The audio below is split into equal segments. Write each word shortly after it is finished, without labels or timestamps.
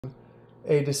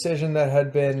a decision that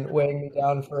had been weighing me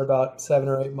down for about 7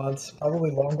 or 8 months,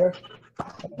 probably longer,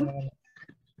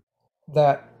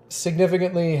 that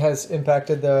significantly has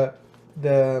impacted the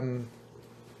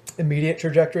immediate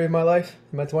trajectory of my life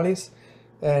in my 20s,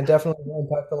 and definitely will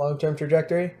impact the long-term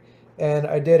trajectory. And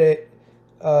I did it.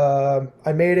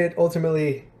 I made it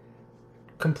ultimately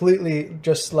completely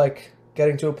just like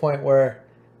getting to a point where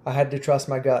I had to trust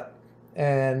my gut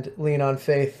and lean on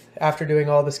faith after doing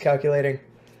all this calculating,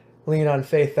 lean on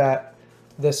faith that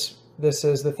this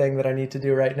is the thing that I need to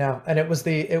do right now. And it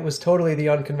was totally the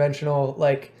unconventional,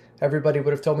 like everybody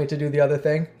would have told me to do the other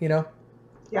thing, you know?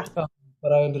 Yeah. Um,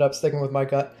 but I ended up sticking with my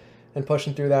gut and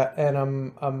pushing through that, and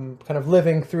I'm kind of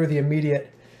living through the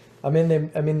immediate. I'm in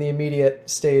the immediate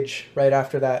stage right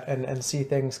after that, and see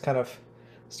things kind of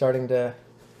starting to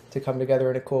come together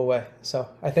in a cool way. So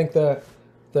I think the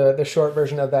short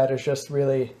version of that is just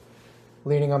really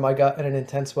leaning on my gut in an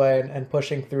intense way, and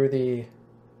pushing through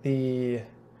the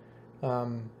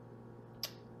um,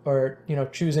 or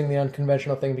choosing the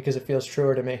unconventional thing because it feels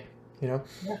truer to me. You know.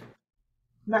 Yeah.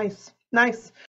 Nice. Nice.